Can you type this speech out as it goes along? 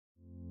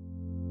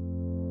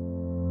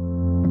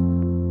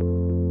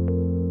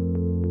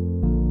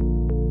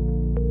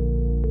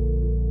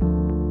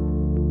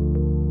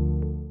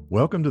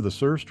Welcome to the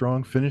Serve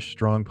Strong, Finish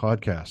Strong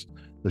podcast,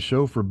 the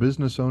show for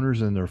business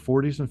owners in their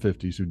 40s and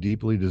 50s who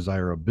deeply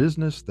desire a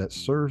business that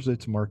serves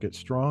its market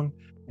strong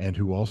and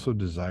who also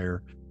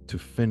desire to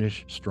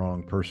finish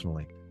strong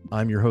personally.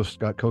 I'm your host,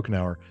 Scott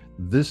Kokenauer.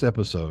 This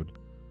episode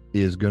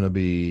is going to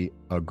be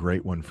a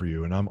great one for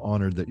you, and I'm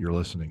honored that you're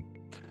listening.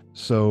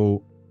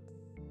 So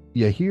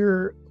you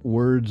hear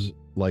words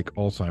like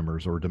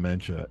Alzheimer's or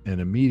dementia,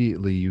 and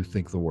immediately you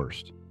think the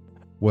worst.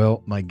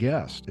 Well, my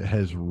guest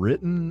has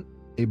written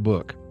a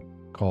book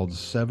called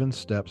 7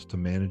 Steps to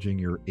Managing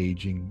Your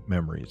Aging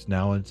Memories.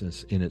 Now it's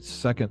in its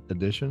second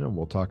edition, and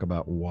we'll talk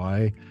about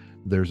why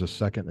there's a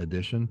second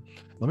edition.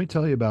 Let me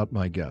tell you about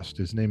my guest.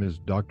 His name is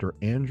Dr.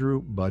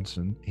 Andrew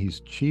Budson. He's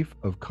Chief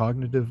of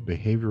Cognitive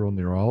Behavioral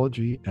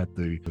Neurology at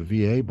the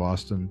VA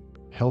Boston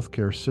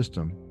Healthcare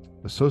System,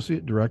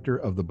 Associate Director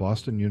of the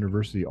Boston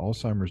University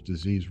Alzheimer's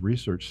Disease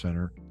Research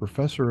Center,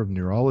 Professor of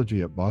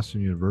Neurology at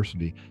Boston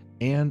University,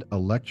 and a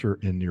lecturer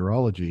in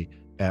neurology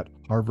at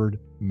Harvard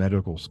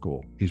Medical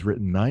School. He's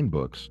written 9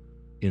 books,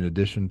 in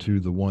addition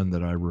to the one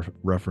that I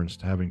referenced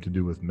having to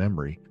do with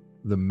memory.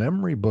 The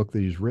memory book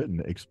that he's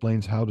written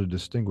explains how to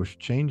distinguish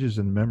changes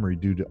in memory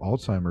due to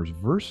Alzheimer's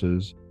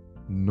versus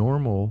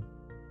normal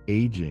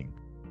aging.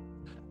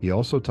 He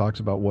also talks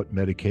about what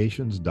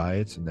medications,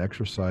 diets, and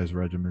exercise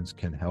regimens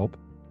can help,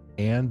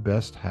 and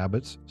best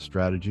habits,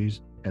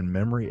 strategies, and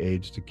memory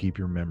aids to keep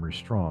your memory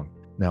strong.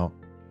 Now,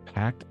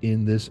 packed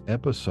in this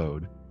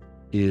episode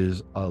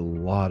is a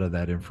lot of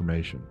that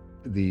information.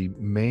 The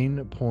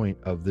main point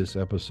of this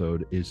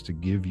episode is to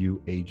give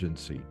you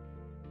agency,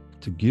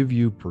 to give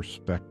you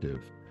perspective,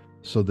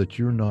 so that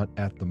you're not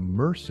at the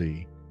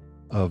mercy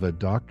of a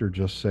doctor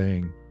just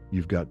saying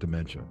you've got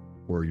dementia,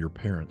 or your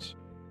parents,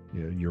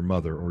 your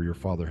mother or your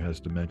father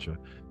has dementia.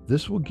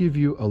 This will give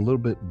you a little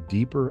bit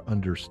deeper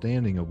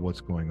understanding of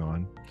what's going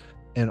on,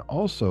 and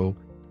also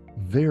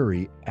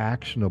very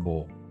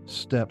actionable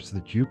steps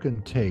that you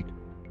can take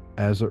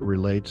as it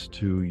relates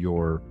to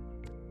your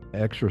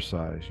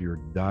exercise, your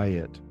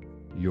diet,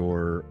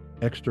 your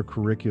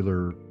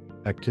extracurricular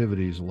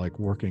activities like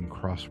working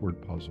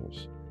crossword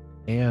puzzles,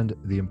 and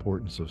the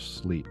importance of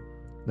sleep.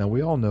 Now,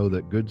 we all know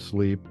that good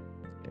sleep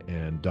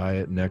and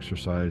diet and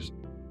exercise,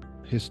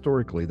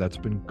 historically, that's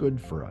been good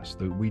for us,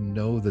 that we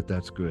know that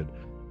that's good.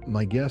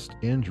 My guest,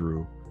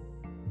 Andrew,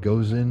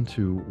 goes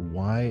into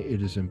why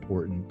it is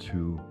important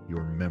to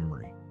your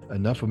memory.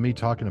 Enough of me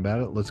talking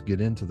about it. Let's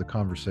get into the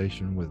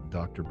conversation with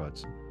Dr.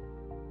 Budson.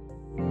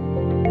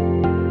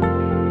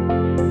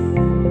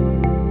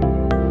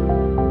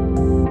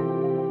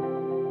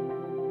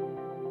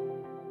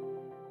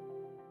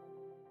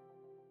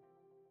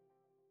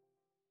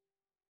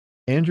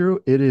 Andrew,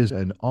 it is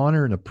an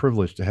honor and a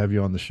privilege to have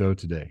you on the show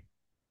today.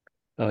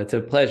 Oh, it's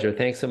a pleasure.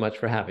 Thanks so much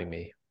for having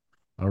me.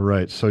 All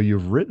right. So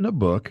you've written a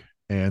book,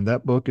 and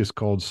that book is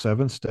called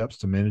 7 Steps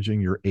to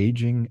Managing Your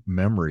Aging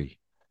Memory.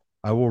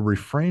 I will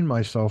refrain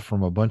myself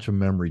from a bunch of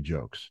memory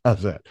jokes.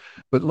 How's that?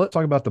 But let's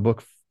talk about the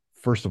book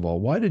first of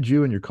all. Why did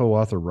you and your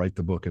co-author write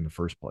the book in the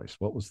first place?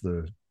 What was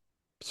the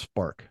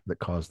spark that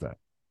caused that?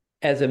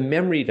 As a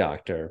memory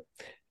doctor,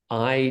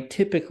 I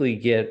typically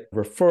get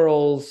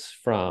referrals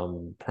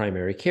from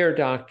primary care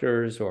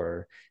doctors,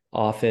 or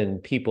often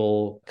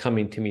people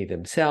coming to me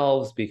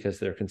themselves because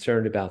they're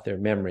concerned about their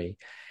memory.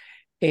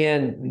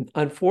 And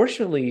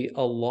unfortunately,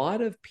 a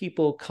lot of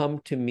people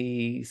come to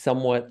me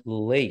somewhat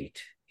late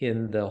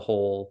in the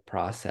whole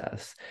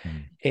process.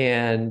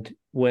 And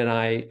when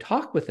I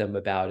talk with them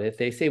about it,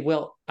 they say,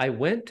 well, I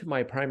went to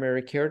my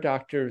primary care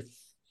doctor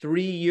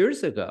 3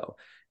 years ago,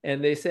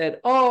 and they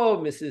said,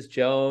 oh, Mrs.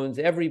 Jones,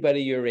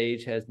 everybody your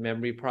age has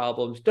memory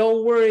problems.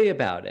 Don't worry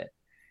about it.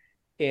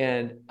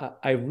 And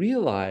I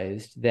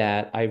realized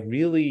that I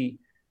really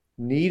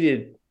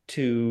needed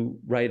to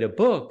write a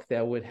book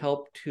that would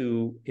help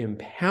to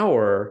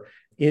empower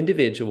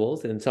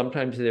individuals and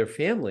sometimes their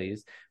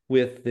families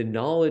with the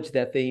knowledge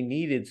that they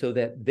needed so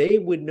that they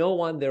would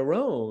know on their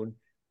own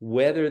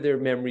whether their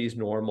memory is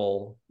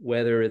normal,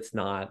 whether it's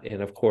not,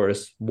 and of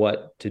course,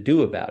 what to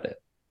do about it.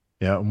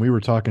 Yeah, and we were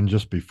talking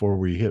just before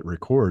we hit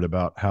record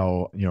about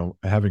how,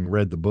 having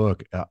read the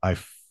book,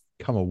 I've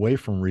come away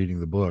from reading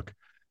the book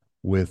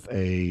with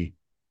a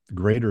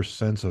greater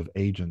sense of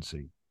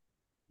agency,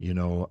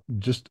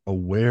 just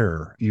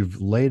aware.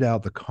 You've laid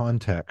out the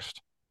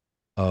context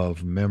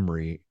of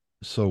memory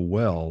so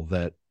well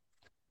that,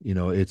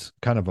 it's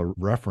kind of a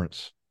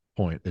reference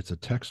point. It's a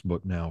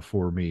textbook now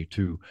for me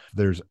too. If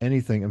there's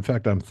anything, in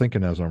fact, I'm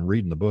thinking as I'm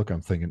reading the book,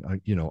 I'm thinking,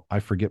 I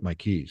forget my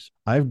keys.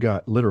 I've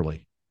got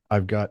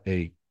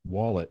a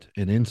wallet,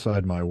 and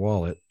inside my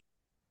wallet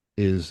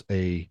is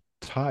a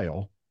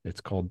tile.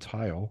 It's called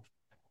Tile,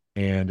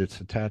 and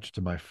it's attached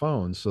to my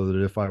phone so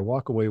that if I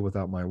walk away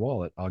without my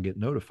wallet, I'll get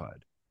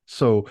notified.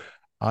 So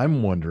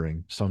I'm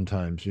wondering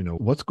sometimes,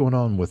 what's going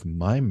on with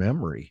my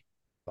memory?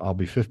 I'll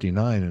be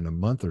 59 in a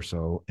month or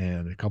so,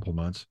 and a couple of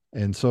months.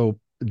 And so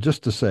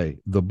just to say,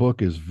 the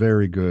book is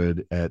very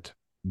good at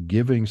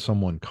giving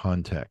someone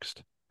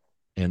context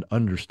and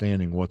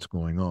understanding what's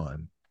going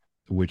on,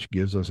 which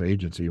gives us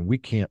agency. And we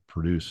can't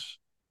produce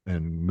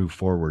and move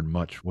forward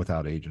much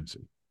without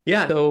agency.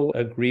 Yeah, so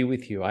agree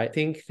with you. I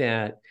think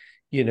that,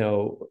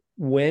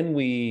 when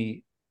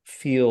we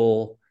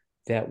feel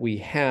that we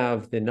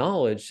have the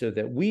knowledge so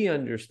that we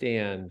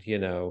understand,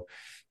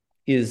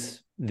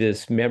 is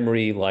this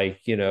memory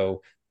like,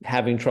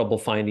 having trouble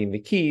finding the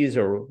keys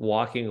or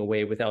walking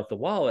away without the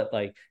wallet?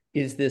 Like,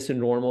 is this a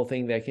normal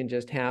thing that can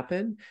just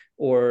happen?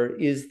 Or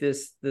is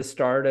this the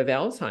start of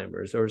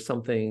Alzheimer's or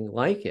something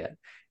like it?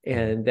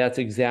 And that's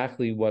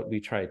exactly what we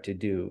try to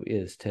do,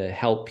 is to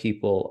help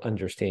people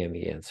understand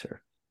the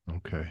answer.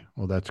 Okay.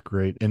 Well, that's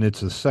great. And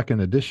it's a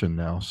second edition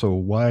now. So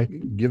why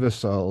give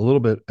us a little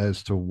bit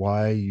as to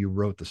why you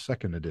wrote the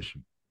second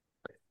edition?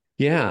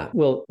 Yeah,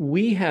 well,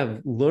 we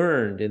have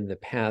learned in the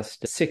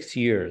past 6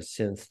 years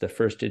since the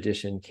first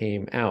edition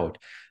came out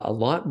a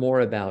lot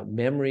more about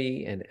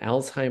memory and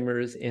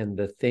Alzheimer's and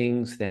the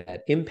things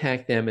that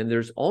impact them. And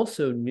there's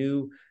also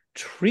new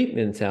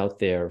treatments out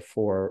there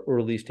for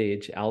early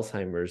stage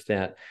Alzheimer's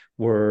that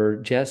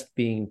were just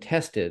being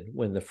tested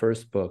when the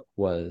first book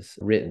was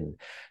written.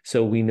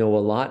 So we know a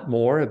lot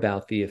more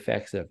about the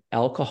effects of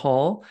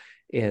alcohol.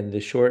 And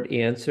the short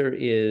answer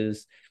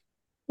is,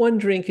 one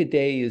drink a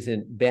day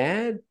isn't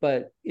bad,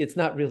 but it's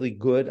not really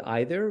good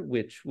either,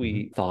 which Mhm.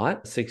 we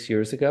thought 6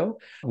 years ago.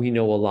 We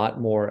know a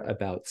lot more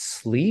about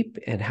sleep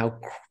and how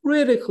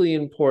critically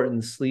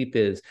important sleep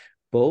is,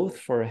 both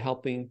for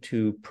helping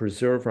to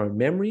preserve our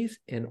memories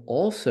and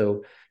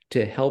also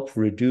to help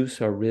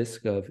reduce our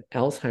risk of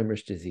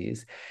Alzheimer's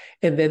disease.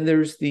 And then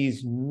there's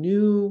these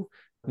new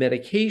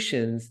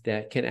medications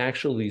that can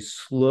actually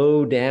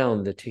slow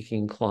down the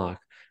ticking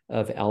clock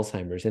of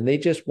Alzheimer's, and they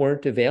just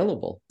weren't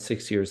available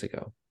 6 years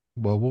ago.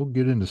 Well, we'll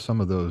get into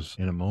some of those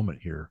in a moment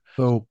here.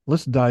 So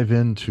let's dive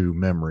into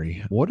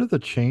memory. What are the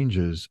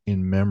changes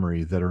in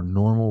memory that are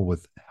normal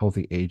with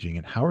healthy aging,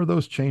 and how are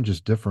those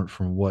changes different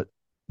from what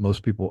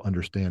most people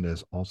understand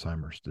as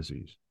Alzheimer's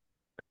disease?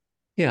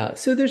 Yeah,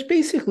 so there's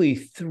basically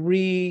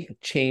three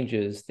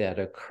changes that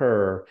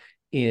occur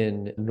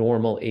in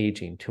normal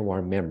aging to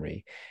our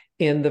memory.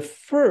 And the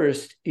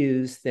first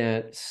is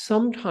that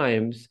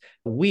sometimes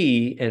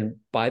and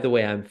by the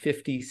way, I'm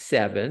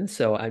 57,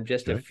 so I'm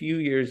just a Okay. few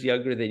years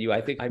younger than you. I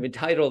think I'm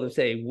entitled to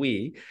say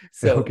we.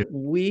 So Okay.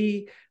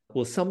 we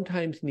will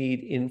sometimes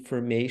need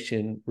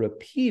information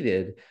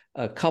repeated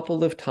a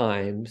couple of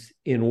times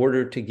in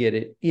order to get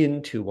it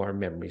into our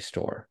memory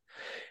store.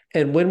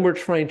 And when we're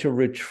trying to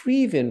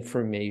retrieve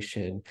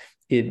information,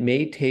 it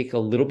may take a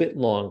little bit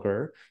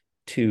longer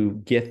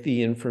to get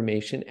the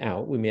information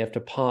out. We may have to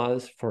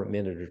pause for a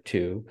minute or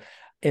two.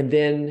 And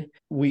then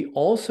we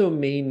also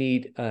may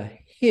need a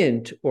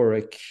hint or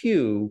a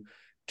cue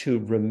to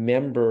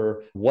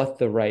remember what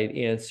the right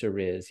answer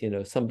is.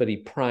 Somebody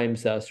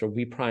primes us or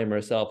we prime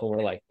ourselves and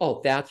we're like,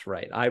 oh, that's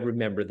right. I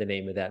remember the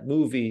name of that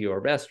movie or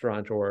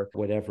restaurant or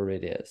whatever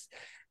it is.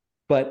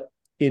 But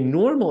in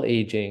normal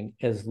aging,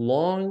 as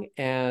long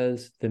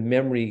as the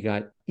memory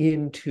got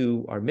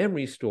into our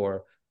memory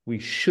store, we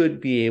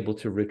should be able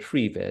to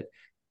retrieve it,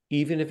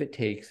 even if it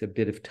takes a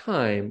bit of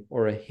time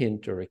or a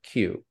hint or a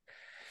cue.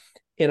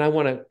 And I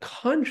want to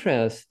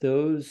contrast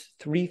those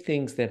three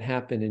things that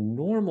happen in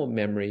normal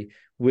memory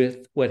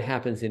with what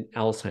happens in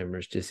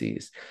Alzheimer's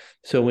disease.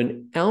 So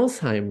in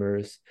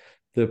Alzheimer's,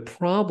 the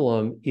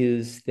problem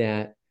is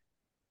that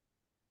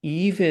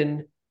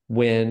even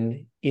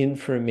when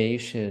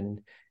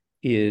information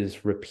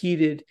is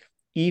repeated,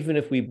 even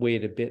if we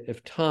wait a bit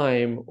of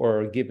time or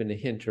are given a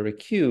hint or a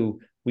cue,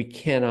 we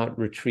cannot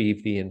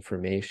retrieve the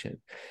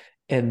information.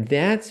 And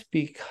that's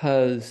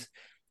because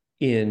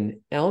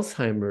in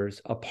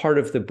Alzheimer's, a part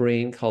of the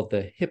brain called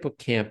the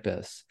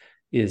hippocampus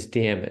is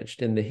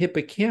damaged. And the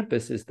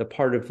hippocampus is the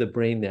part of the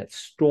brain that's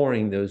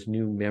storing those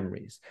new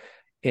memories.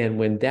 And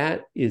when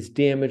that is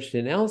damaged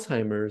in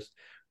Alzheimer's,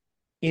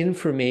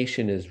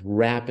 information is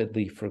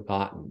rapidly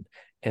forgotten,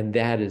 and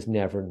that is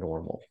never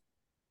normal.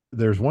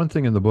 There's one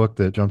thing in the book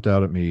that jumped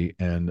out at me,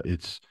 and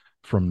it's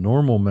from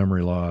normal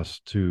memory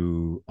loss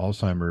to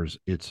Alzheimer's.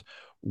 It's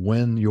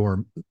when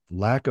your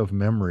lack of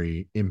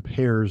memory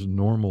impairs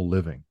normal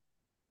living.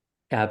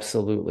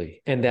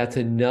 Absolutely. And that's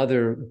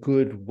another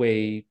good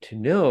way to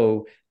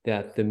know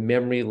that the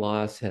memory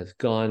loss has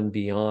gone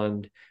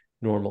beyond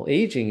normal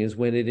aging, is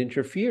when it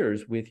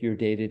interferes with your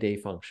day-to-day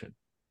function.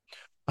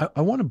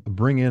 I want to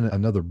bring in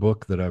another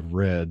book that I've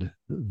read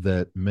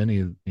that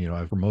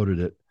I've promoted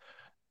it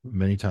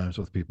many times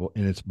with people,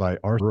 and it's by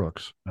Arthur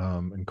Brooks,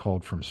 and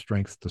called From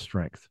Strength to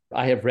Strength.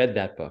 I have read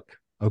that book.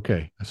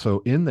 Okay.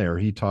 So in there,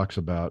 he talks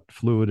about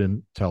fluid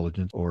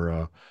intelligence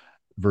or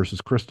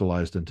versus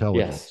crystallized Yes.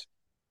 intelligence.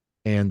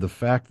 And the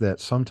fact that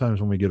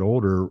sometimes when we get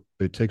older,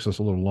 it takes us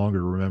a little longer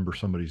to remember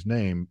somebody's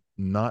name,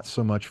 not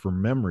so much for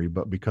memory,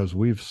 but because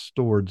we've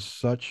stored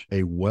such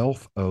a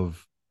wealth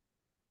of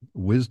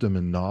wisdom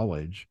and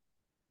knowledge.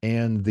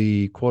 And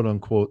the quote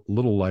unquote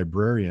little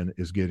librarian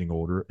is getting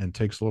older and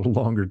takes a little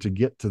longer to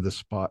get to the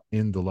spot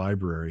in the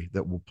library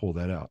that will pull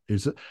that out.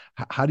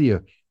 How do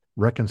you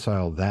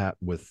reconcile that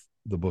with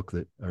the book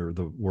or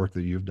the work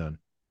that you've done?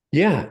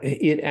 Yeah,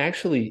 it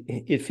actually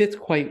it fits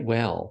quite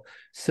well.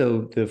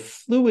 So the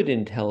fluid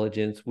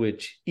intelligence,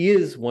 which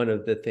is one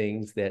of the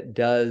things that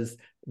does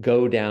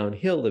go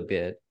downhill a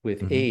bit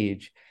with Hmm.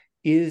 age,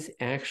 is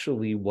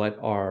actually what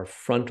our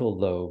frontal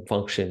lobe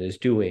function is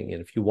doing.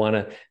 And if you want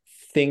to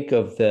think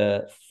of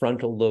the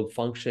frontal lobe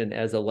function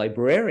as a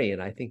librarian,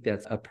 I think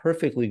that's a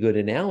perfectly good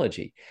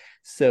analogy.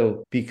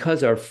 So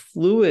because our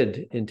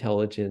fluid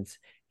intelligence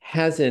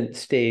hasn't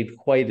stayed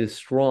quite as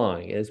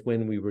strong as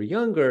when we were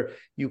younger,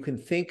 you can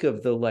think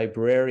of the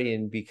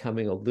librarian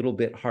becoming a little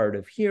bit hard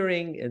of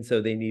hearing, and so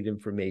they need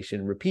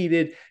information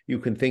repeated. You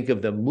can think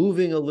of them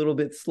moving a little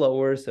bit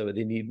slower, so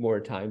they need more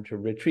time to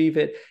retrieve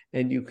it.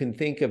 And you can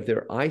think of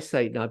their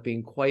eyesight not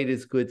being quite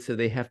as good, so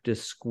they have to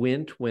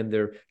squint when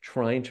they're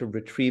trying to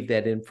retrieve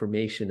that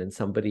information, and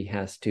somebody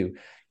has to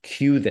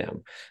cue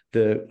them.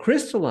 The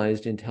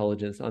crystallized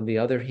intelligence, on the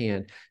other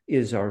hand,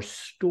 is our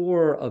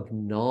store of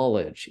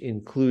knowledge,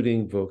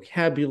 including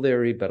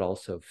vocabulary, but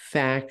also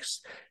facts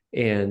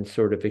and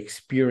sort of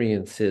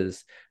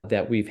experiences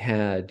that we've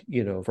had,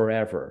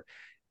 forever.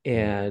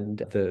 And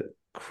the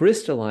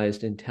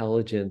crystallized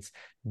intelligence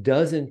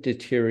doesn't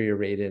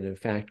deteriorate and in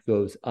fact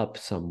goes up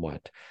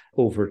somewhat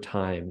over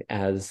time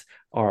as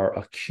our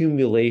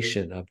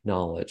accumulation of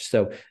knowledge.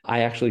 So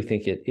I actually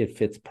think it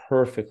fits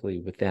perfectly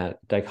with that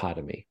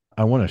dichotomy.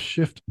 I want to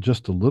shift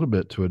just a little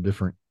bit to a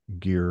different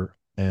gear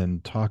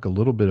and talk a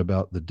little bit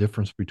about the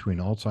difference between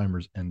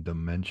Alzheimer's and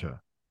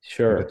dementia.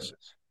 Sure. Because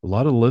a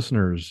lot of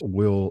listeners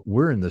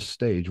we're in this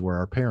stage where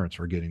our parents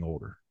are getting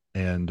older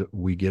and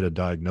we get a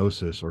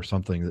diagnosis or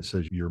something that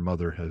says your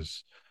mother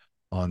has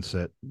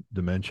onset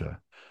dementia.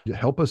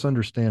 Help us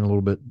understand a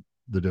little bit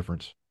the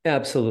difference.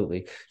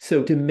 Absolutely.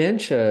 So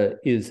dementia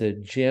is a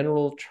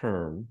general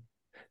term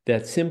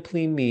that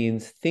simply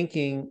means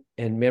thinking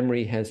and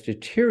memory has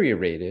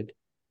deteriorated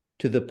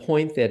to the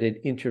point that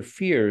it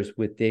interferes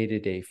with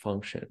day-to-day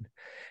function.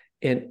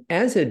 And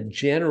as a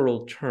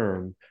general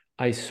term,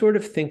 I sort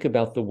of think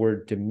about the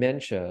word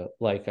dementia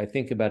like I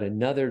think about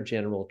another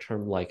general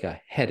term like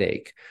a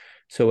headache.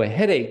 So a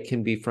headache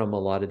can be from a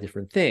lot of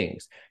different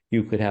things.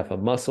 You could have a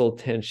muscle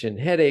tension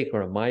headache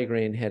or a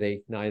migraine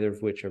headache, neither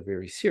of which are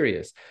very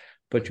serious.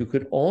 But you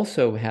could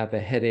also have a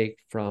headache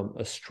from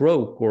a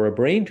stroke or a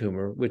brain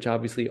tumor, which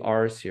obviously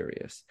are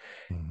serious.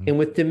 Mm-hmm. And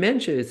with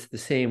dementia, it's the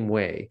same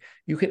way.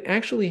 You can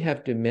actually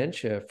have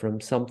dementia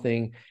from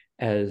something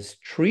as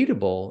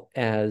treatable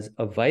as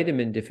a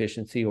vitamin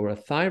deficiency or a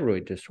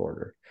thyroid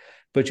disorder.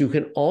 But you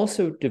can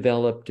also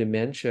develop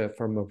dementia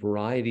from a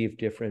variety of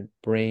different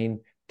brain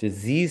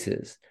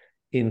diseases,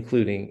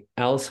 including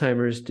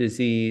Alzheimer's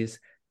disease,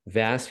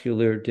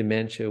 vascular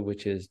dementia,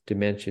 which is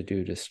dementia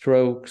due to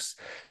strokes,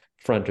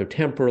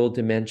 frontotemporal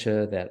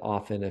dementia that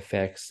often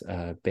affects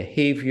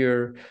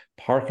behavior,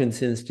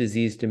 Parkinson's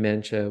disease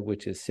dementia,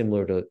 which is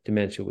similar to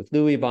dementia with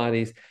Lewy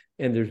bodies,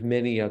 and there's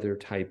many other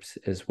types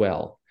as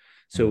well.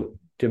 So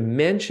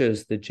dementia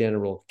is the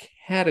general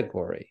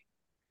category,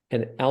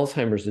 and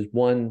Alzheimer's is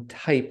one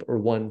type or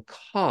one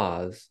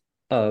cause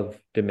of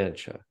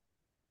dementia.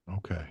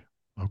 Okay.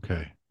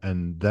 Okay.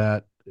 And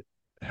that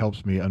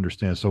helps me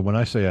understand. So when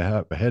I say I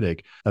have a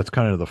headache, that's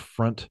kind of the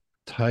front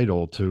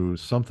title to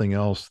something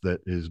else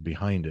that is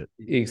behind it.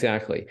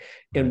 Exactly.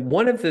 Right. And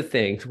one of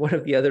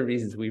the other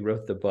reasons we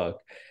wrote the book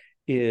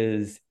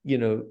is,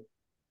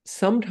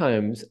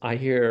 sometimes I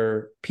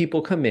hear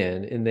people come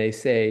in and they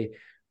say,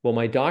 well,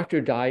 my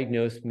doctor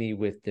diagnosed me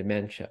with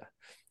dementia.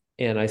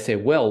 And I say,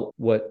 well,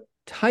 what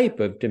type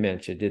of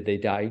dementia did they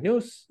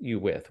diagnose you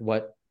with?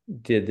 What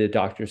did the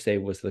doctor say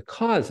was the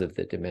cause of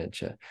the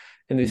dementia?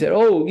 And they said,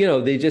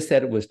 oh, they just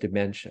said it was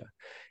dementia.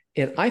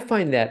 And I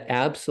find that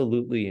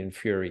absolutely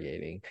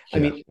infuriating. I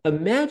Yeah. mean,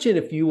 imagine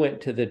if you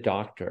went to the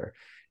doctor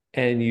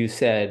and you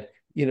said,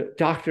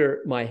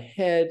 doctor, my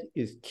head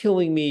is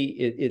killing me.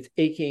 It's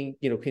aching.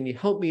 Can you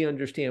help me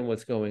understand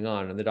what's going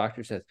on? And the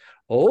doctor says,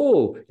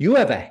 oh, you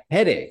have a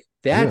headache.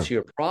 Yeah. That's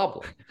your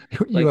problem.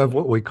 You Like, have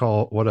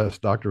what us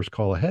doctors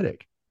call a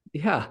headache.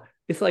 yeah,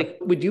 it's like,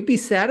 would you be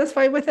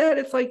satisfied with that?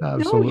 It's like, no, you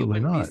Absolutely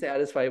wouldn't be not.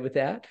 satisfied with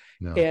that.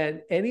 No.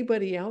 And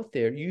anybody out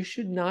there, you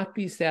should not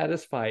be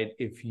satisfied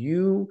if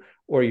you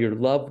or your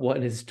loved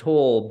one is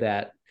told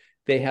that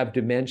they have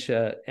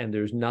dementia and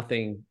there's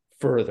nothing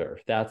further.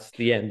 That's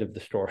the end of the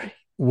story.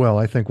 Well,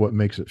 I think what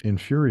makes it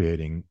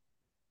infuriating,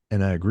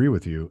 and I agree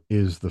with you,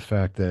 is the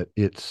fact that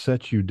it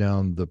sets you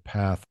down the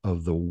path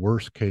of the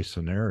worst case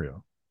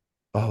scenario.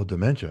 Oh,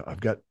 dementia.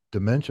 I've got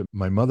dementia.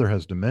 My mother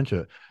has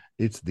dementia.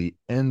 It's the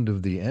end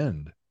of the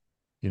end,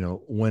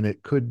 when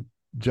it could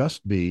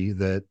just be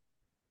that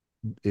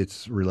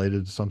it's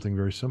related to something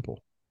very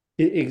simple.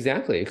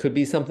 Exactly. It could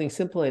be something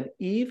simple. And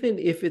even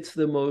if it's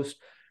the most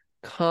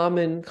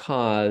common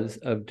cause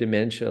of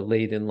dementia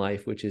late in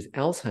life, which is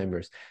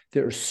Alzheimer's,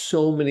 there are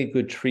so many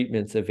good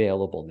treatments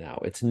available now.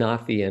 It's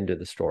not the end of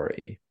the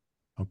story.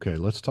 Okay,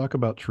 let's talk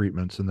about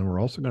treatments. And then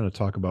we're also going to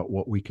talk about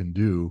what we can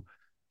do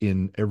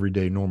in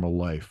everyday normal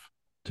life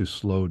to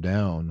slow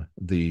down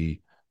the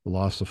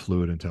loss of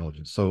fluid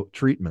intelligence. So,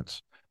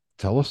 treatments.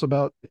 Tell us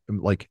about,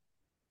 like,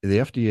 the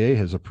FDA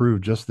has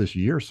approved just this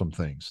year some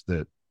things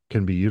that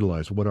can be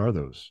utilized. What are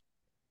those?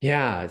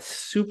 Yeah, it's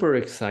super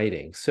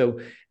exciting. So,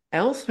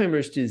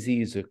 Alzheimer's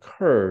disease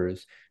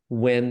occurs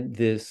when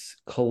this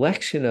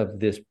collection of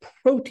this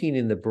protein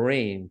in the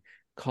brain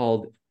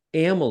called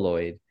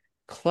amyloid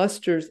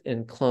clusters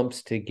and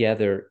clumps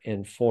together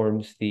and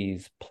forms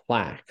these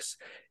plaques.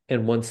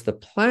 And once the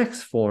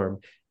plaques form,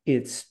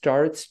 it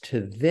starts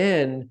to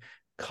then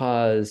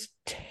cause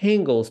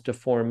tangles to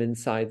form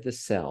inside the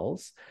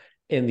cells.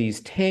 And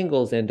these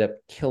tangles end up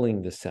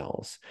killing the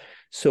cells.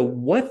 So,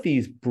 what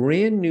these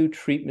brand new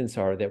treatments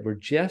are that were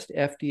just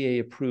FDA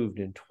approved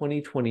in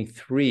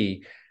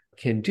 2023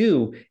 can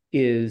do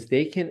is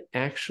they can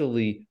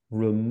actually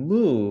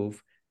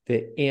remove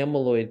the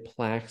amyloid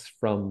plaques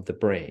from the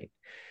brain.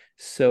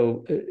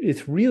 So,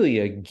 it's really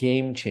a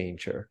game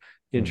changer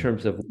in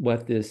terms of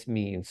what this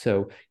means.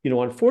 So,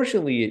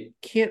 unfortunately, it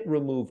can't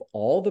remove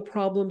all the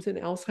problems in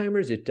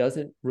Alzheimer's. It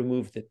doesn't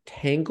remove the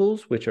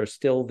tangles, which are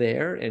still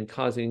there and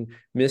causing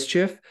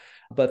mischief,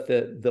 but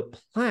the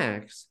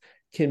plaques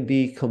can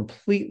be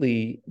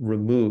completely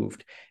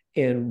removed.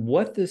 And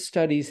what the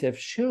studies have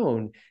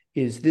shown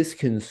is this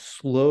can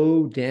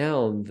slow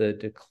down the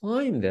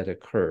decline that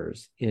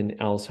occurs in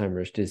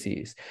Alzheimer's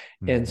disease.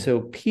 And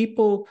so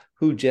people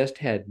who just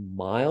had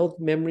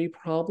mild memory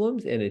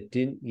problems and it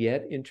didn't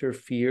yet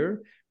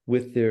interfere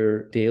with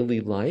their daily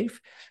life,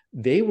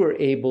 they were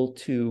able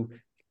to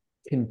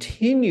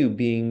continue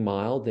being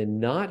mild and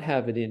not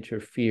have it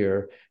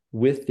interfere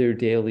with their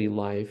daily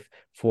life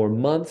for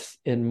months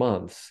and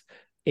months.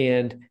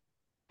 And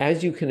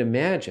as you can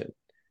imagine,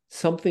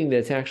 something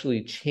that's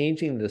actually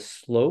changing the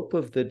slope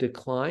of the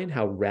decline,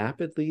 how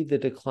rapidly the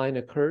decline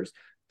occurs,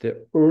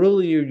 the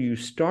earlier you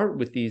start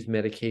with these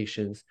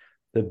medications,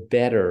 the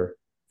better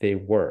they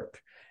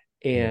work.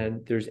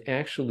 And there's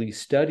actually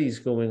studies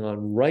going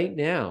on right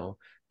now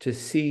to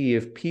see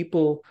if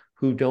people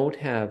who don't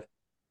have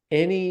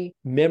any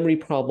memory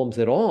problems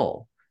at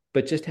all,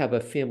 but just have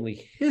a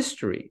family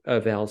history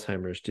of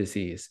Alzheimer's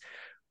disease,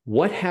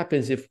 what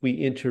happens if we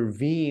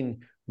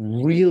intervene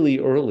really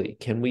early?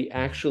 Can we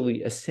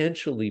actually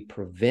essentially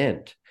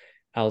prevent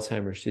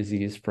Alzheimer's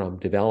disease from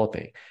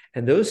developing?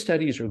 And those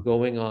studies are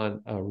going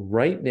on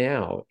right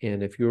now.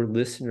 And if your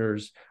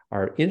listeners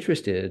are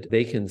interested,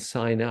 they can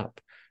sign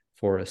up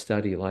for a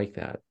study like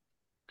that.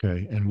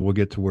 Okay. And we'll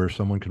get to where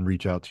someone can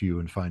reach out to you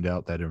and find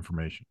out that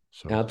information.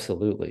 So,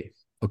 absolutely.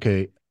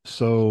 Okay.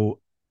 So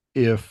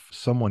if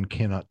someone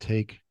cannot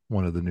take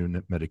one of the new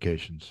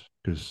medications,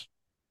 because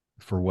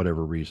for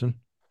whatever reason,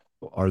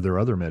 are there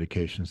other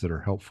medications that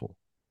are helpful?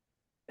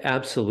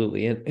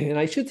 Absolutely. And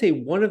I should say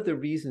one of the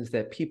reasons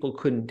that people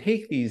couldn't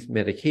take these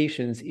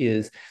medications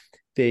is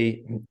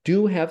they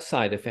do have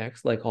side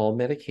effects like all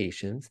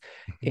medications.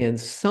 And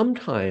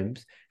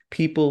sometimes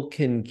people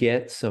can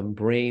get some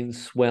brain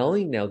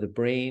swelling. Now, the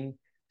brain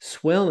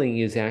swelling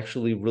is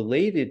actually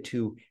related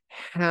to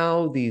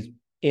how these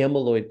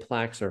amyloid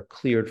plaques are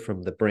cleared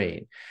from the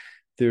brain.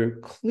 They're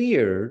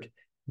cleared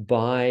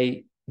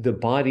by the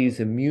body's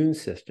immune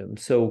system.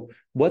 So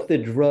what the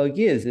drug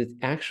is, it's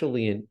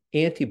actually an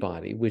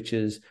antibody, which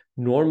is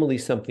normally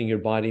something your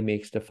body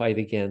makes to fight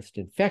against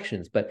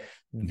infections. But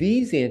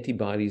these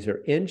antibodies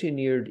are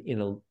engineered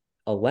in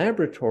a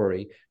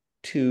laboratory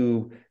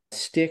to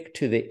stick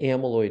to the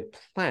amyloid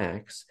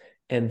plaques.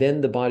 And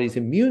then the body's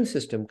immune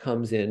system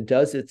comes in,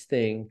 does its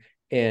thing,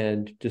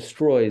 and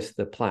destroys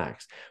the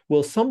plaques.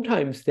 Well,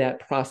 sometimes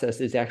that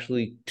process is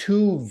actually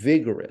too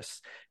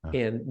vigorous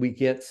and we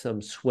get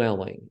some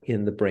swelling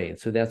in the brain.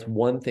 So that's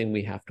one thing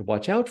we have to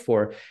watch out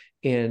for.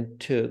 And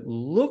to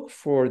look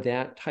for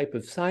that type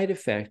of side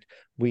effect,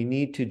 we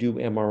need to do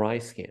MRI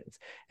scans.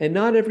 And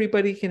not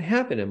everybody can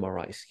have an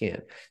MRI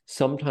scan.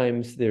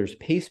 Sometimes there's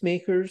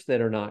pacemakers that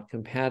are not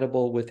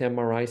compatible with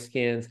MRI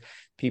scans.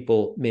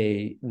 People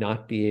may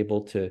not be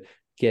able to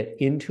get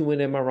into an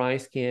MRI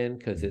scan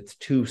because it's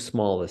too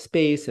small a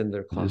space and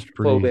they're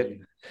claustrophobic.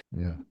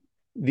 Yeah.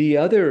 The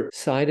other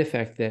side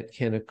effect that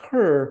can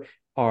occur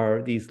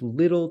are these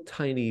little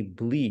tiny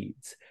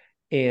bleeds.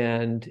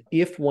 And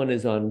if one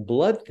is on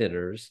blood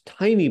thinners,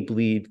 tiny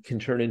bleed can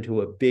turn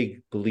into a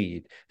big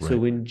bleed. Right.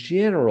 So in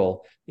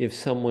general, if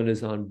someone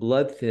is on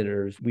blood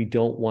thinners, we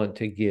don't want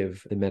to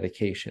give the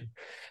medication.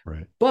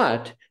 Right.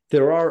 But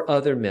there are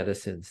other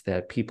medicines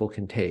that people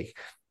can take.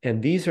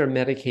 And these are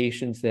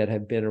medications that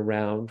have been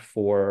around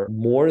for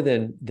more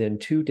than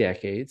 2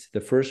 decades.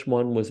 The first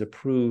one was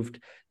approved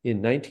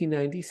in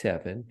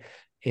 1997.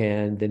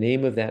 And the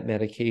name of that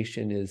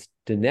medication is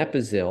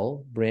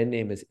donepezil, brand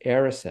name is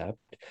Aricept.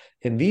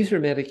 And these are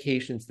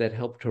medications that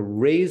help to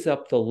raise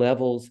up the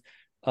levels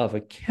of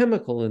a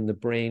chemical in the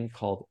brain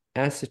called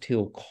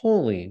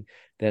acetylcholine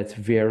that's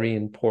very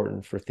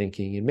important for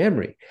thinking and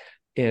memory.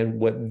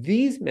 And what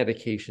these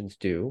medications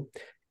do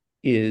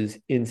is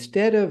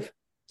instead of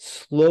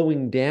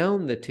slowing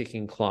down the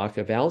ticking clock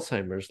of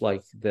Alzheimer's,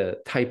 like the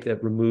type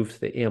that removes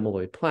the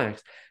amyloid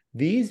plaques,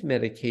 these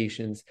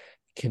medications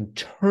can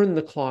turn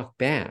the clock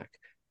back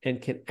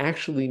and can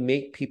actually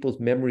make people's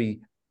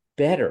memory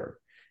better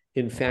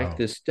In fact, Wow.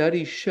 the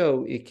studies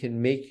show it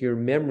can make your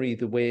memory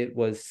the way it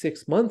was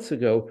 6 months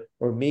ago,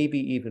 or maybe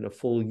even a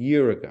full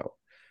year ago.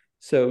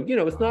 So,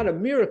 it's not Wow. a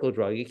miracle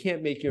drug. It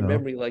can't make your No.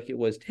 memory like it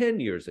was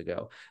 10 years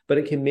ago, but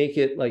it can make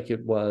it like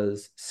it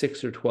was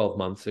 6 or 12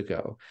 months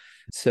ago.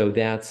 So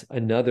that's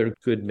another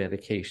good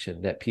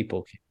medication that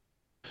people can.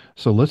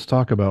 So let's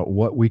talk about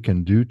what we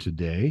can do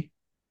today,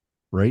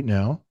 right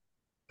now,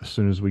 as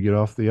soon as we get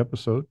off the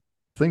episode.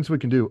 Things we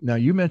can do. Now,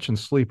 you mentioned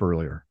sleep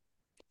earlier.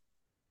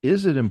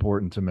 Is it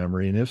important to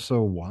memory? And if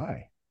so,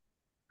 why?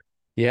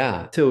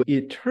 Yeah. So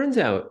it turns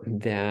out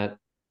that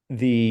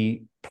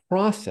the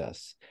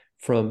process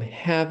from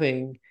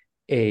having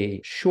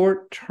a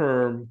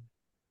short-term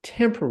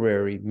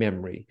temporary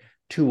memory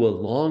to a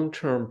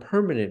long-term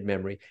permanent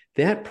memory,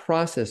 that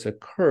process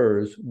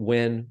occurs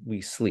when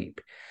we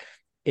sleep.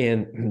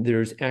 And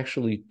there's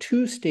actually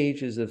two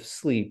stages of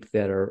sleep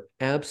that are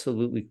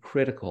absolutely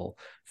critical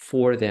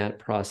for that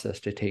process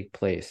to take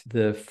place.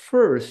 The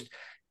first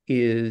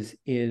is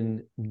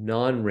in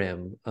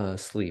non-REM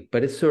sleep,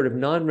 but it's sort of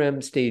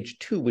non-REM stage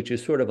 2, which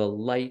is sort of a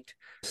light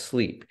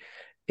sleep.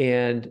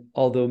 And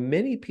although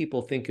many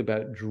people think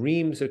about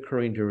dreams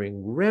occurring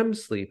during REM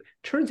sleep,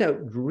 turns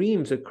out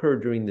dreams occur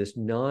during this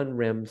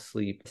non-REM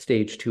sleep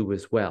stage 2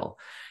 as well.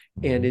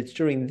 And Mhm. it's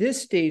during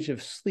this stage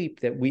of sleep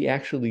that we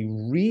actually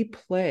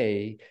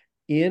replay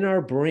in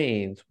our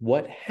brains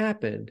what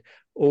happened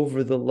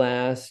over the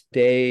last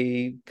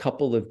day,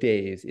 couple of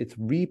days. It's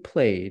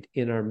replayed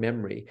in our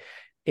memory.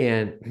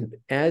 And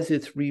as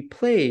it's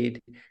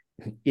replayed,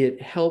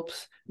 it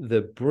helps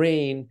the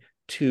brain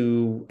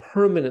to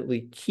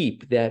permanently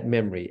keep that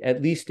memory,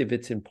 at least if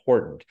it's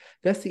important.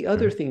 That's the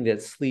other Okay. thing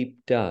that sleep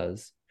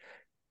does.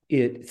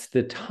 It's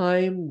the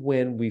time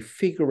when we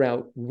figure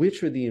out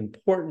which are the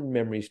important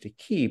memories to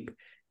keep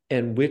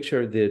and which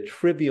are the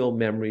trivial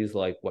memories,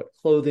 like what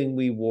clothing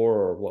we wore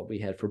or what we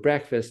had for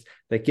breakfast,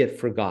 that get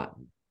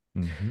forgotten.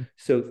 Hmm.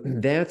 So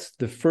that's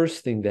the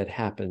first thing that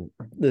happened.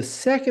 The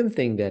second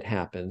thing that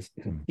happens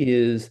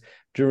is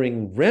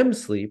during REM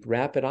sleep,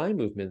 rapid eye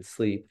movement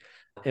sleep,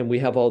 and we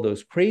have all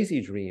those crazy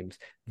dreams.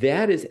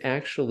 That is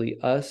actually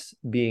us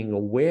being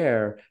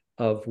aware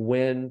of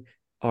when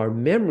our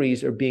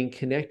memories are being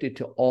connected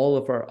to all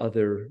of our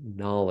other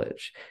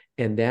knowledge.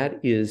 And that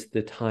is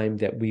the time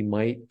that we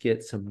might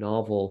get some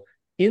novel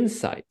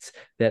insights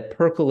that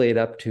percolate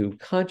up to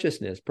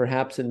consciousness,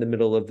 perhaps in the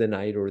middle of the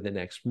night or the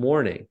next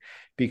morning,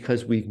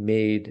 because we've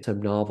made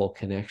some novel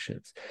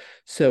connections.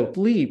 So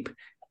sleep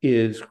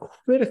is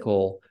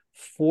critical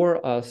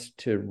for us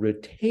to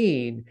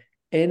retain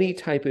any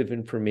type of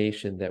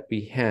information that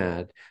we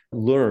had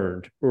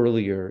learned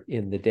earlier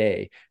in the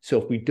day. So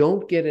if we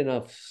don't get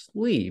enough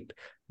sleep,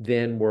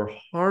 then we're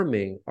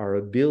harming our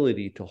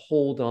ability to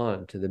hold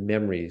on to the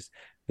memories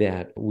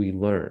that we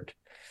learned.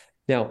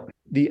 Now,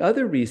 the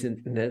other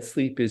reason that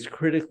sleep is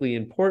critically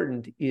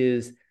important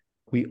is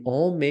we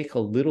all make a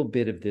little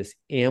bit of this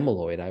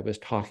amyloid I was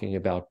talking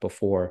about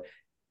before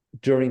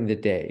during the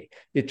day.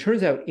 It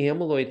turns out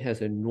amyloid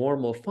has a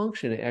normal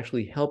function. It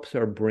actually helps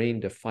our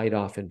brain to fight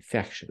off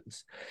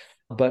infections.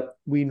 But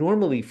we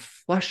normally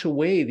flush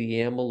away the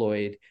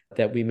amyloid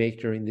that we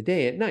make during the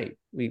day at night.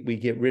 We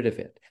get rid of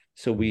it.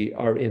 So we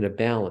are in a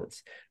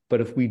balance.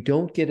 But if we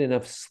don't get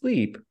enough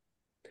sleep,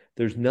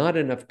 there's not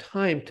enough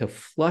time to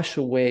flush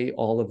away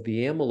all of the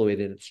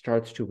amyloid and it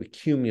starts to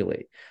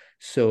accumulate.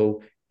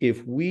 So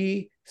if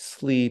we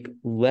sleep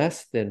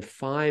less than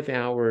 5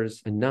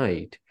 hours a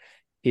night,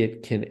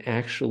 it can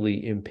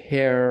actually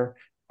impair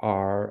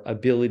our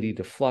ability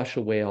to flush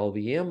away all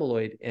the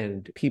amyloid,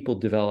 and people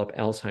develop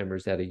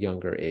Alzheimer's at a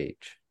younger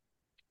age.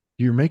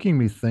 You're making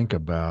me think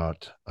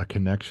about a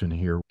connection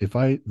here. If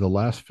the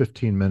last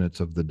 15 minutes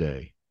of the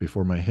day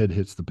before my head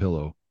hits the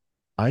pillow,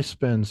 I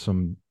spend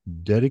some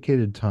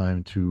dedicated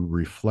time to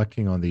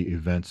reflecting on the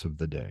events of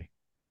the day,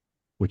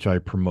 which I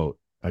promote.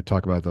 I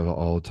talk about that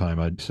all the time.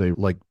 I'd say,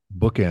 like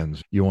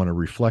bookends, you want to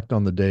reflect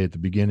on the day at the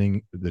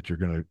beginning that you're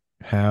going to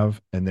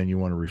have, and then you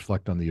want to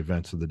reflect on the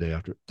events of the day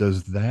after.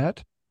 Does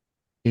that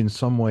in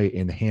some way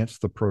enhance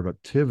the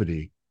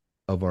productivity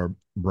of our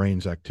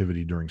brain's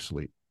activity during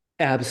sleep?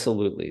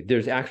 Absolutely.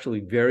 There's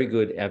actually very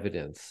good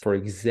evidence for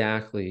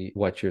exactly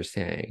what you're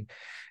saying.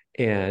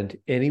 And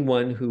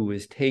anyone who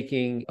is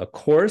taking a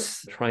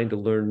course, trying to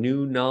learn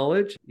new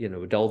knowledge,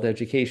 adult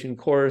education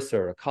course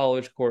or a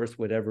college course,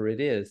 whatever it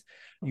is,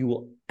 you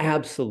will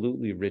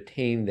absolutely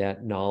retain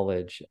that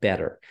knowledge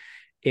better.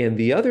 And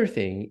the other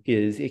thing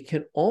is it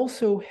can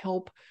also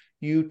help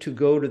you to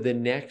go to the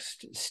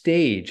next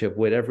stage of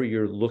whatever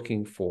you're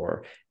looking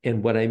for.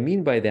 And what I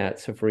mean by that,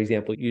 so for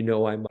example,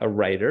 I'm a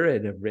writer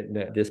and have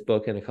written this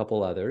book and a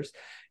couple others.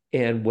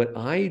 And what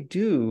I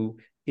do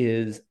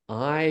is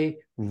I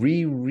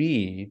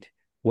reread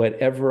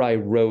whatever I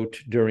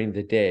wrote during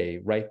the day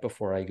right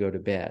before I go to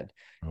bed.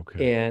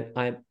 Okay. And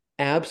I'm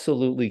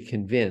absolutely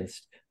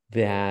convinced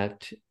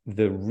that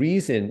the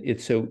reason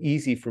it's so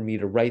easy for me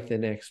to write the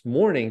next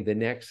morning, the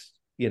next,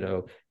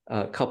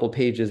 couple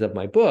pages of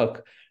my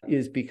book,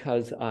 is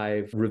because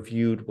I've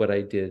reviewed what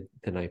I did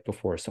the night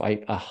before. So I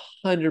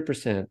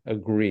 100%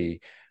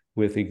 agree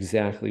with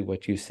exactly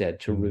what you said,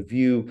 to Mhm.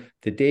 review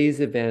the day's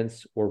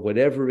events or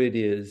whatever it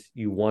is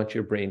you want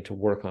your brain to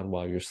work on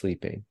while you're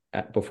sleeping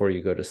before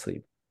you go to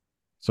sleep.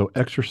 So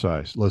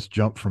exercise, let's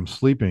jump from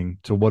sleeping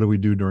to what do we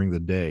do during the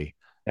day?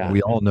 We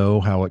Yeah. all know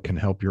how it can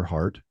help your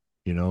heart,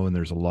 and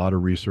there's a lot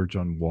of research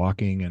on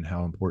walking and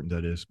how important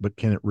that is, but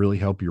can it really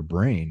help your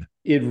brain?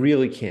 It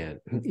really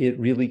can. It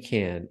really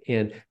can.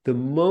 And the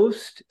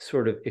most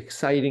sort of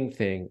exciting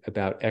thing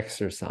about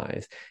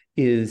exercise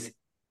is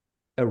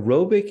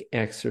aerobic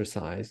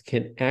exercise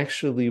can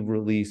actually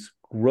release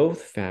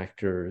growth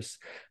factors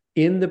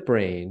in the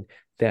brain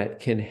that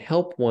can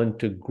help one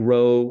to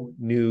grow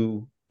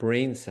new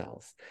brain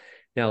cells.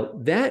 Now,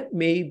 that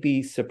may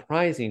be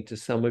surprising to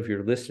some of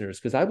your listeners,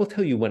 because I will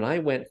tell you, when I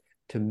went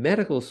to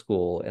medical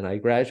school and I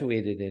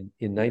graduated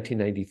in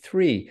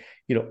 1993,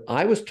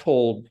 I was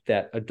told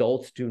that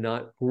adults do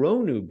not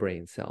grow new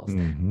brain cells.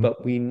 Mm-hmm.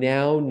 But we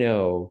now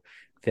know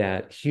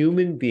that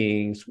human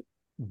beings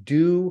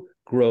do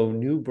grow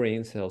new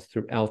brain cells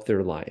throughout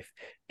their life.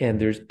 And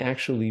there's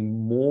actually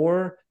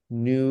more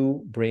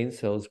new brain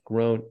cells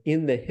grown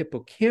in the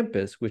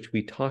hippocampus, which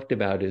we talked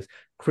about is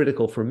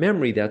critical for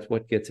memory. That's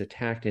what gets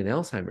attacked in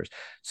Alzheimer's.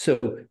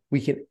 So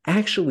we can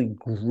actually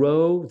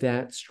grow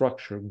that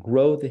structure,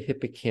 grow the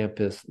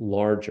hippocampus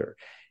larger.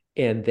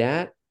 And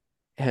that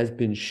has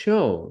been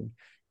shown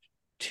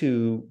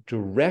to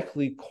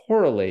directly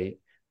correlate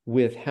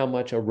with how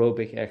much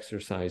aerobic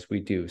exercise we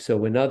do.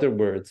 So, in other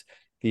words,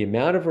 the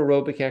amount of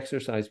aerobic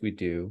exercise we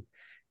do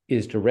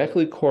is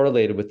directly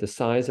correlated with the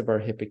size of our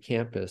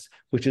hippocampus,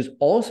 which is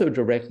also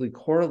directly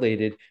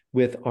correlated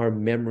with our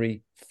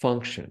memory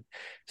function.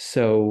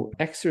 So,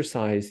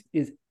 exercise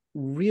is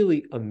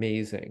really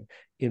amazing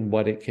in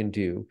what it can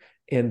do.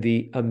 And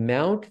the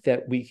amount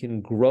that we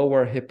can grow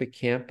our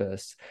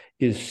hippocampus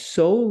is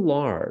so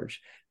large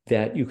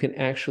that you can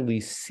actually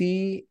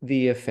see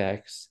the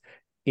effects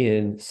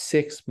in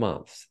 6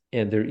 months,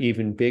 and they're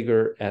even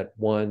bigger at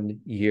 1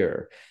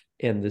 year.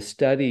 And the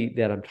study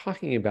that I'm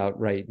talking about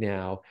right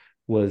now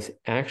was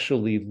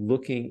actually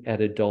looking at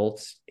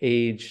adults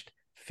aged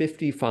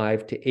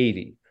 55 to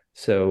 80.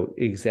 So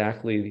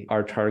exactly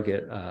our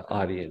target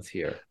audience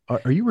here.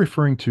 Are you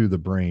referring to the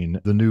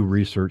brain, the new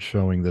research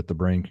showing that the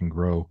brain can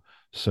grow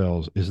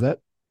cells? Is that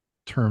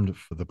termed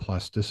for the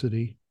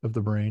plasticity of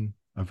the brain?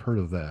 I've heard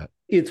of that.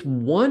 It's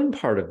one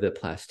part of the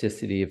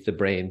plasticity of the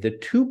brain. The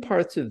two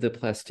parts of the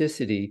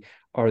plasticity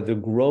are the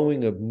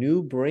growing of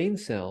new brain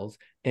cells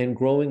and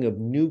growing of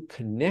new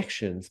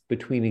connections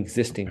between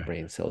existing Okay.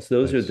 brain cells.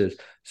 Those are That's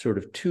the sort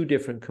of two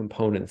different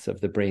components of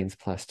the brain's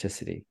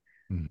plasticity.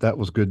 that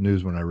was good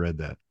news when I read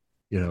that.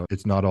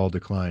 It's not all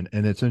decline.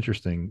 And it's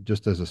interesting,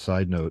 just as a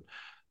side note,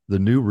 the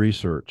new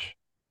research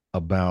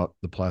about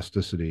the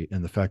plasticity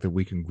and the fact that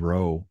we can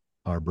grow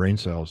our brain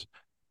cells,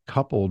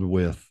 coupled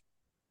with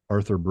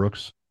Arthur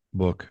Brooks'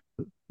 book,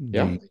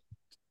 Yeah. The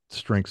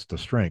Strengths to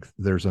Strength,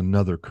 there's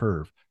another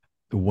curve.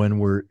 When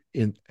we're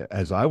in,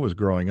 as I was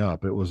growing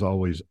up, it was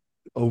always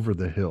over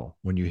the hill.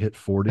 When you hit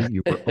 40,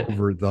 you were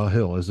over the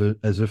hill, as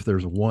if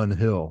there's one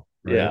hill,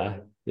 right? Yeah.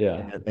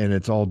 Yeah. And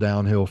it's all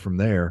downhill from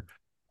there.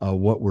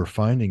 What we're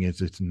finding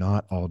is it's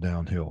not all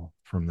downhill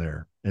from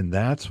there. And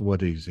that's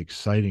what is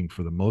exciting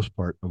for the most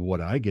part of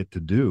what I get to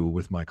do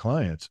with my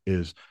clients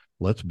is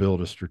let's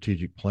build a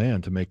strategic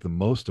plan to make the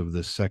most of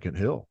this second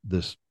hill,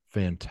 this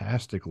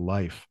fantastic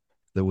life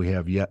that we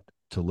have yet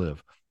to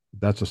live.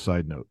 That's a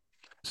side note.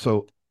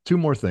 So, two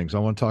more things. I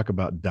want to talk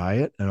about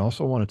diet and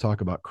also want to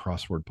talk about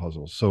crossword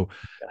puzzles. So,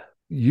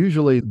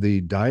 usually the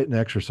diet and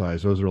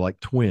exercise, those are like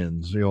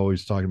twins. You're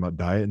always talking about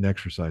diet and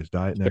exercise,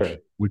 diet and exercise.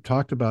 Sure. We've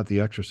talked about the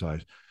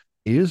exercise.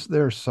 Is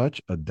there such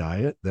a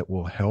diet that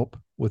will help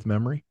with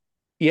memory?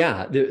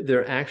 Yeah,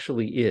 there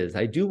actually is.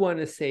 I do want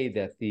to say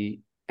that the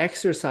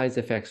exercise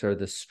effects are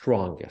the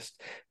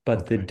strongest,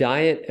 but the Okay.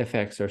 diet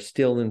effects are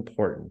still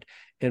important.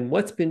 And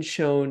what's been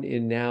shown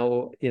in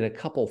a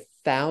couple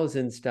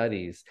thousand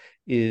studies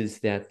is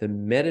that the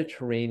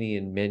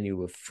Mediterranean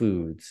menu of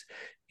foods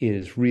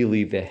is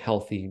really the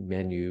healthy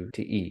menu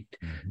to eat.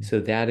 Mm-hmm. So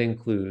that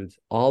includes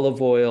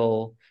olive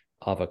oil,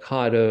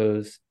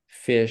 avocados,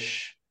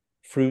 fish,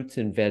 fruits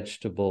and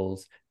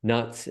vegetables,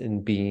 nuts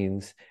and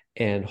beans,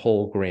 and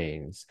whole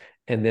grains.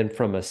 And then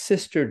from a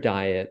sister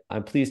diet,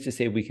 I'm pleased to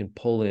say we can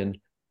pull in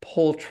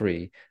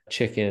poultry,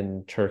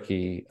 chicken,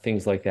 turkey,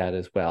 things like that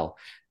as well,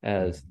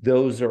 as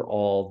those are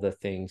all the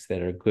things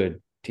that are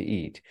good to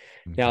eat.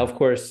 Now, Okay. of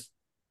course,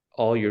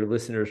 all your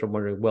listeners are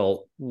wondering,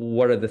 well,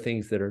 what are the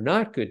things that are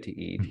not good to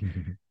eat?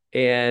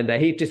 And I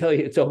hate to tell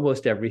you, it's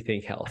almost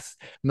everything else.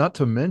 Not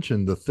to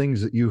mention the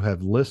things that you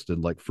have listed,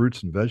 like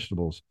fruits and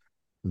vegetables,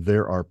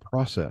 there are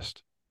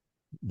processed,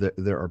 that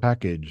there are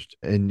packaged,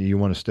 and you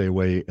want to stay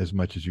away as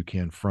much as you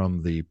can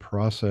from the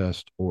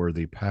processed or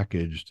the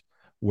packaged,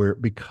 where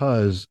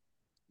because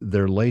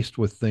they're laced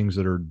with things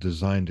that are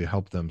designed to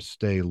help them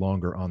stay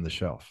longer on the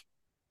shelf.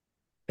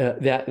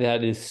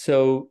 That is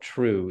so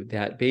true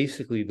that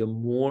basically the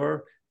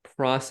more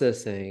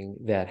processing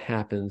that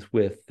happens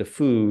with the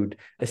food,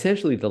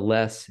 essentially the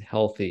less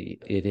healthy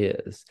it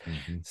is.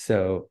 Mm-hmm.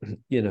 So,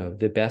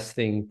 the best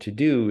thing to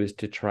do is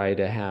to try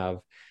to have,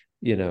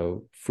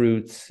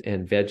 fruits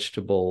and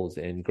vegetables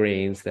and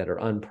grains that are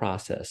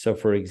unprocessed. So,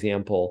 for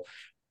example,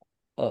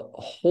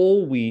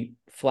 whole wheat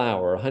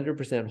flour,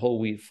 100% whole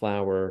wheat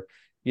flour,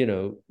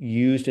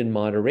 used in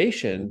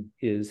moderation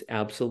is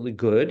absolutely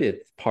good.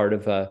 It's part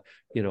of a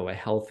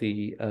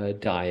healthy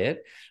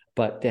diet.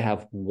 But to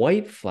have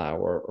white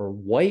flour or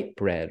white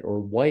bread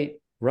or white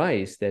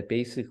rice that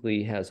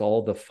basically has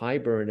all the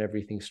fiber and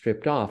everything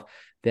stripped off,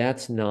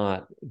 that's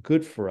not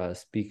good for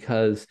us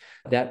because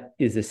that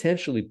is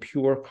essentially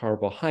pure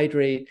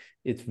carbohydrate.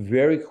 It's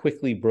very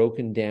quickly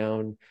broken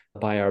down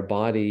by our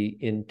body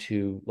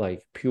into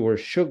like pure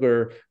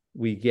sugar.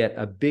 We get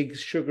a big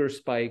sugar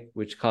spike,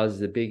 which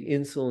causes a big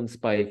insulin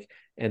spike,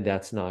 and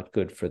that's not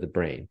good for the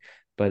brain.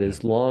 But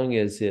as long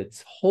as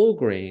it's whole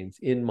grains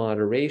in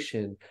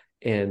moderation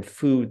and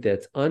food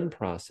that's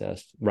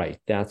unprocessed, right,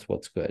 that's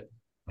what's good.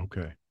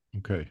 Okay.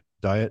 Okay.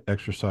 Diet,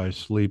 exercise,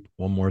 sleep.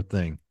 One more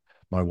thing.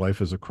 My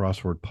wife is a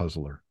crossword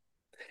puzzler.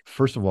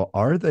 First of all,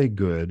 are they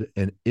good?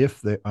 And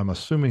if they, I'm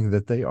assuming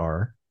that they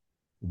are,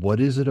 what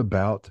is it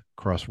about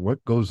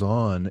what goes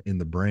on in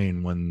the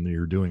brain when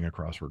you're doing a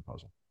crossword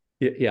puzzle?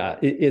 Yeah,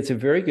 it's a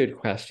very good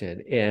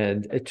question.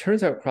 And it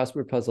turns out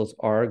crossword puzzles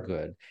are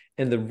good.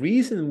 And the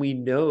reason we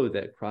know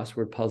that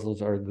crossword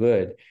puzzles are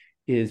good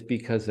is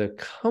because a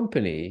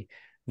company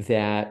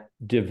that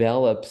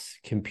develops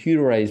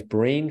computerized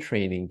brain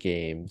training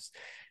games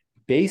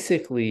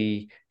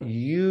basically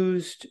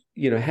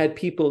had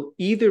people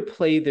either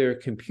play their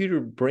computer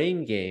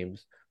brain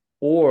games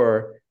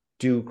or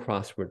do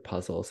crossword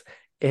puzzles.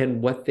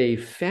 And what they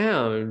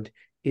found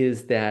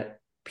is that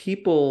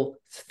people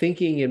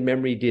thinking and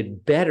memory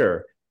did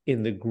better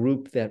in the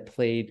group that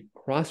played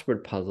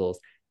crossword puzzles,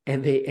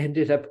 and they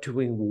ended up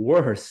doing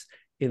worse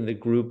in the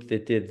group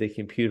that did the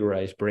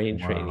computerized brain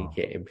training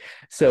game.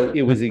 So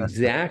it was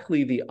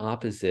exactly the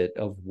opposite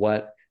of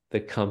what the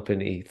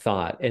company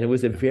thought. And it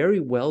was a very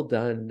well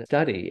done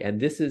study.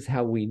 And this is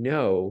how we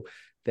know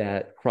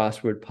that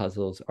crossword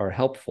puzzles are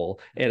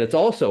helpful. And it's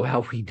also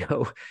how we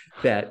know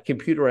that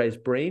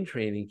computerized brain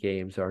training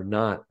games are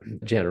not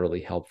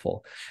generally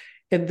helpful.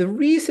 And the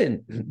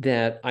reason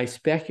that I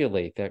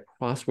speculate that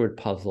crossword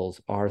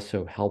puzzles are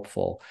so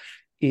helpful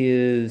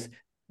is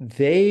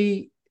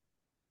they,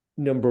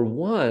 number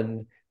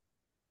one,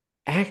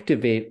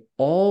 activate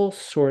all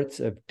sorts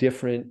of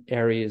different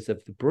areas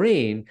of the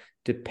brain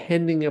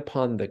depending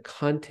upon the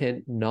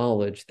content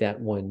knowledge that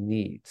one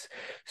needs.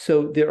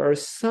 So there are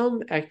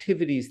some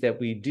activities that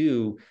we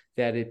do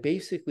that it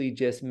basically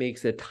just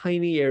makes a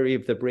tiny area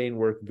of the brain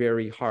work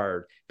very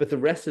hard, but the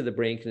rest of the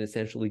brain can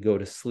essentially go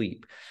to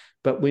sleep.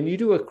 But when you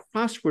do a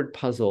crossword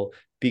puzzle,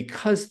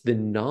 because the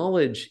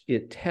knowledge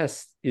it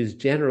tests is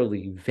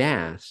generally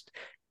vast,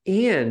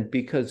 and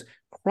because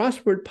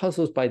crossword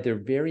puzzles by their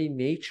very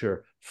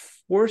nature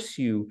force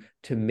you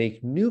to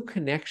make new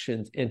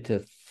connections and to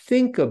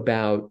think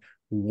about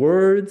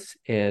words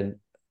and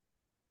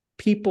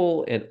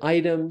people and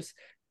items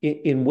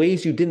in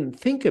ways you didn't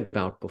think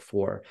about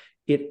before,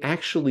 it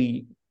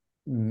actually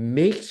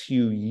makes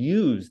you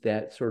use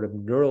that sort of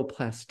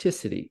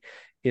neuroplasticity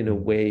in a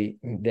way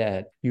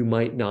that you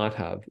might not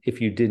have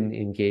if you didn't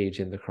engage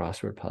in the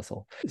crossword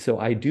puzzle. So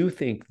I do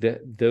think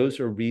that those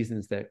are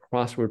reasons that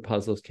crossword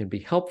puzzles can be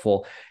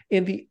helpful.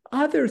 And the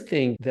other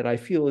thing that I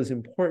feel is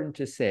important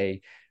to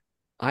say,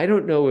 I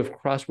don't know if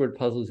crossword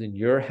puzzles in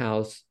your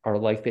house are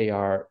like they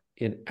are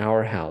in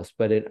our house,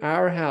 but in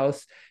our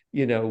house,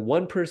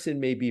 one person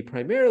may be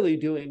primarily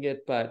doing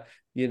it, but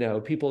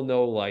people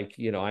know, like,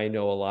 I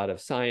know a lot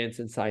of science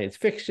and science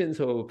fiction.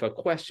 So if a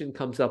question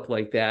comes up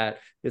like that,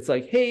 it's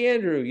like, hey,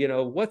 Andrew,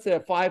 what's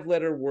a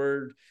 5-letter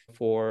word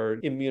for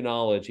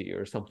immunology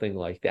or something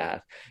like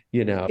that?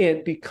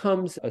 It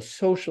becomes a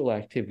social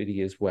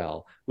activity as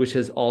well, which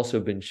has also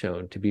been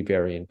shown to be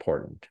very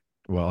important.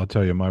 Well, I'll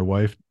tell you, my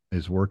wife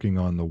is working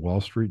on the Wall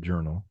Street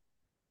Journal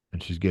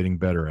and she's getting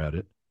better at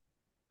it.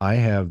 I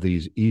have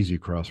these easy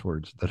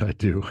crosswords that I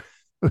do.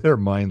 They're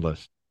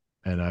mindless.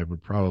 And I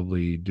would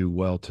probably do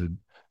well to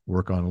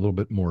work on a little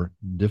bit more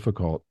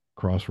difficult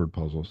crossword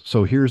puzzles.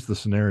 So here's the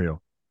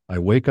scenario. I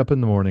wake up in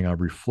the morning, I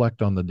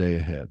reflect on the day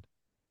ahead.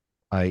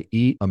 I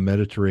eat a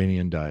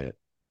Mediterranean diet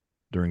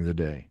during the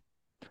day.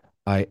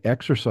 I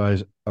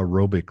exercise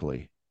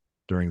aerobically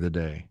during the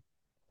day.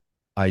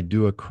 I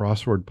do a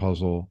crossword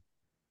puzzle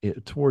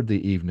toward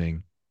the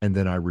evening, and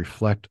then I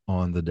reflect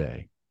on the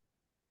day.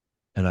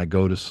 And I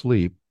go to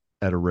sleep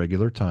at a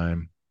regular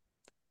time,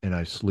 and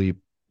I sleep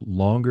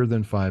longer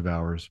than 5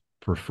 hours.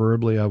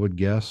 Preferably, I would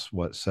guess,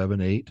 7,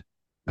 8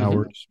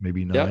 hours,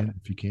 maybe 9 Yep.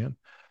 if you can,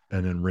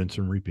 and then rinse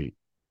and repeat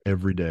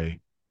every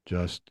day.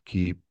 Just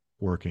keep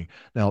working.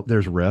 Now,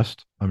 there's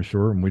rest, I'm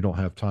sure, and we don't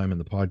have time in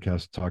the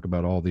podcast to talk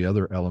about all the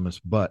other elements,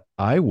 but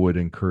I would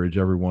encourage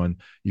everyone,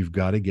 you've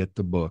got to get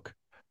the book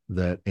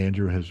that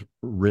Andrew has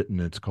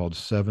written. It's called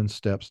 7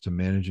 Steps to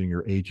Managing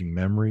Your Aging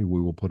Memory. We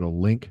will put a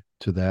link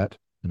to that,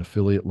 an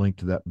affiliate link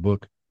to that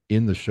book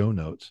in the show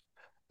notes.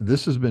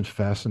 This has been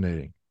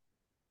fascinating.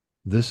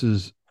 This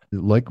is,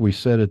 like we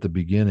said at the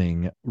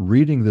beginning,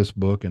 reading this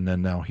book and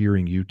then now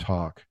hearing you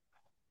talk,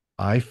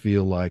 I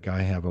feel like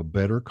I have a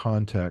better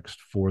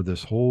context for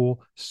this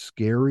whole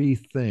scary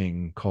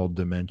thing called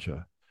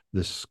dementia,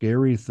 this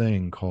scary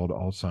thing called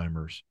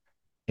Alzheimer's.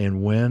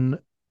 And when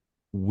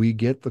we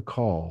get the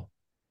call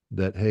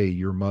that, hey,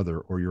 your mother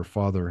or your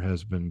father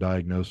has been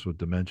diagnosed with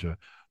dementia,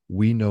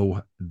 we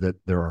know that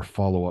there are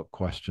follow-up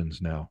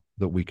questions now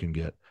that we can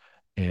get.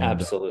 And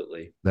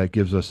Absolutely. that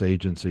gives us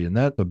agency. And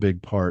that's a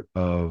big part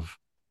of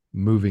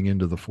moving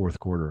into the fourth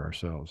quarter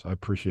ourselves. I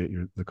appreciate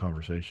the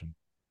conversation.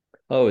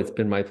 Oh, it's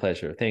been my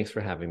pleasure. Thanks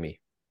for having me.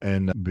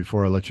 And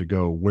before I let you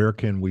go, where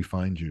can we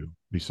find you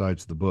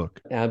besides the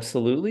book?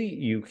 Absolutely.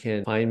 You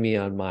can find me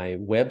on my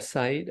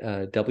website,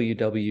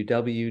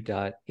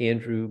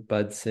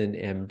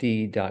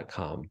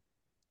 www.andrewbudsonmd.com.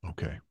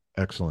 Okay,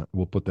 excellent.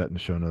 We'll put that in the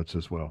show notes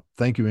as well.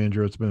 Thank you,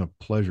 Andrew. It's been a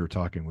pleasure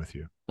talking with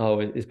you. Oh,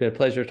 it's been a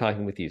pleasure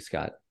talking with you,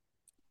 Scott.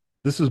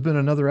 This has been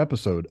another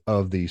episode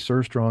of the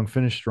Serve Strong,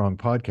 Finish Strong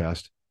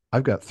podcast.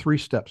 I've got 3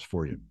 steps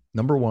for you.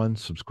 Number 1,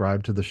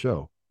 subscribe to the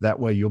show. That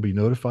way you'll be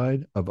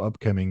notified of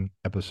upcoming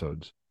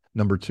episodes.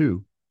 Number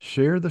 2,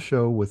 share the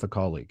show with a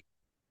colleague.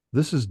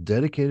 This is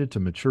dedicated to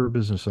mature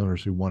business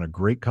owners who want a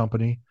great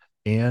company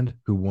and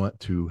who want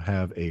to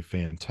have a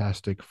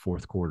fantastic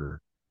fourth quarter,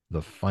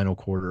 the final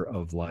quarter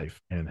of life,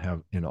 and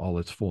have in all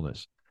its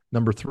fullness.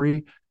 Number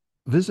 3,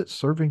 visit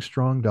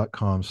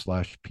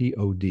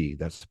servingstrong.com/pod.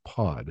 That's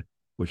pod,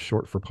 which is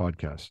short for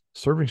podcast.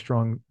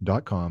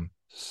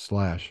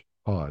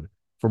 servingstrong.com/pod.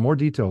 For more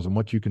details on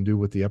what you can do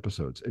with the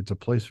episodes. It's a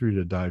place for you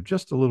to dive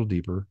just a little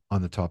deeper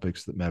on the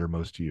topics that matter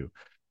most to you.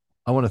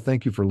 I want to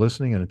thank you for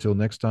listening. And until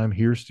next time,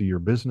 here's to your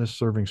business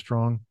serving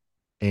strong,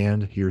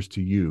 and here's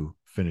to you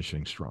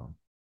finishing strong.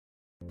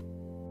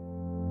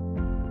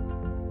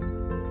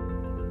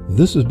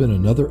 This has been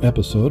another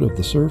episode of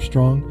the Serve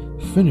Strong,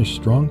 Finish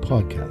Strong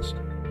podcast.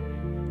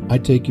 I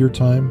take your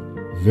time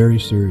very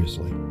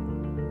seriously.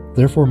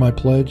 Therefore, my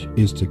pledge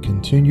is to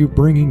continue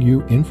bringing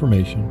you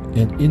information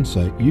and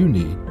insight you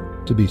need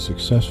to be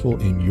successful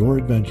in your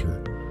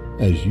adventure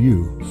as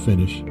you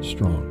finish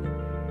strong.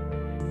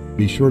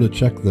 Be sure to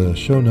check the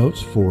show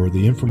notes for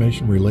the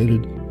information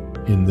related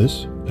in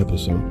this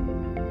episode.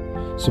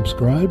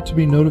 Subscribe to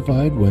be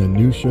notified when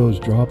new shows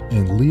drop,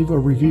 and leave a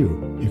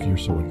review if you're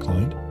so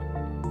inclined.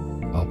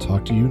 I'll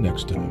talk to you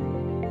next time.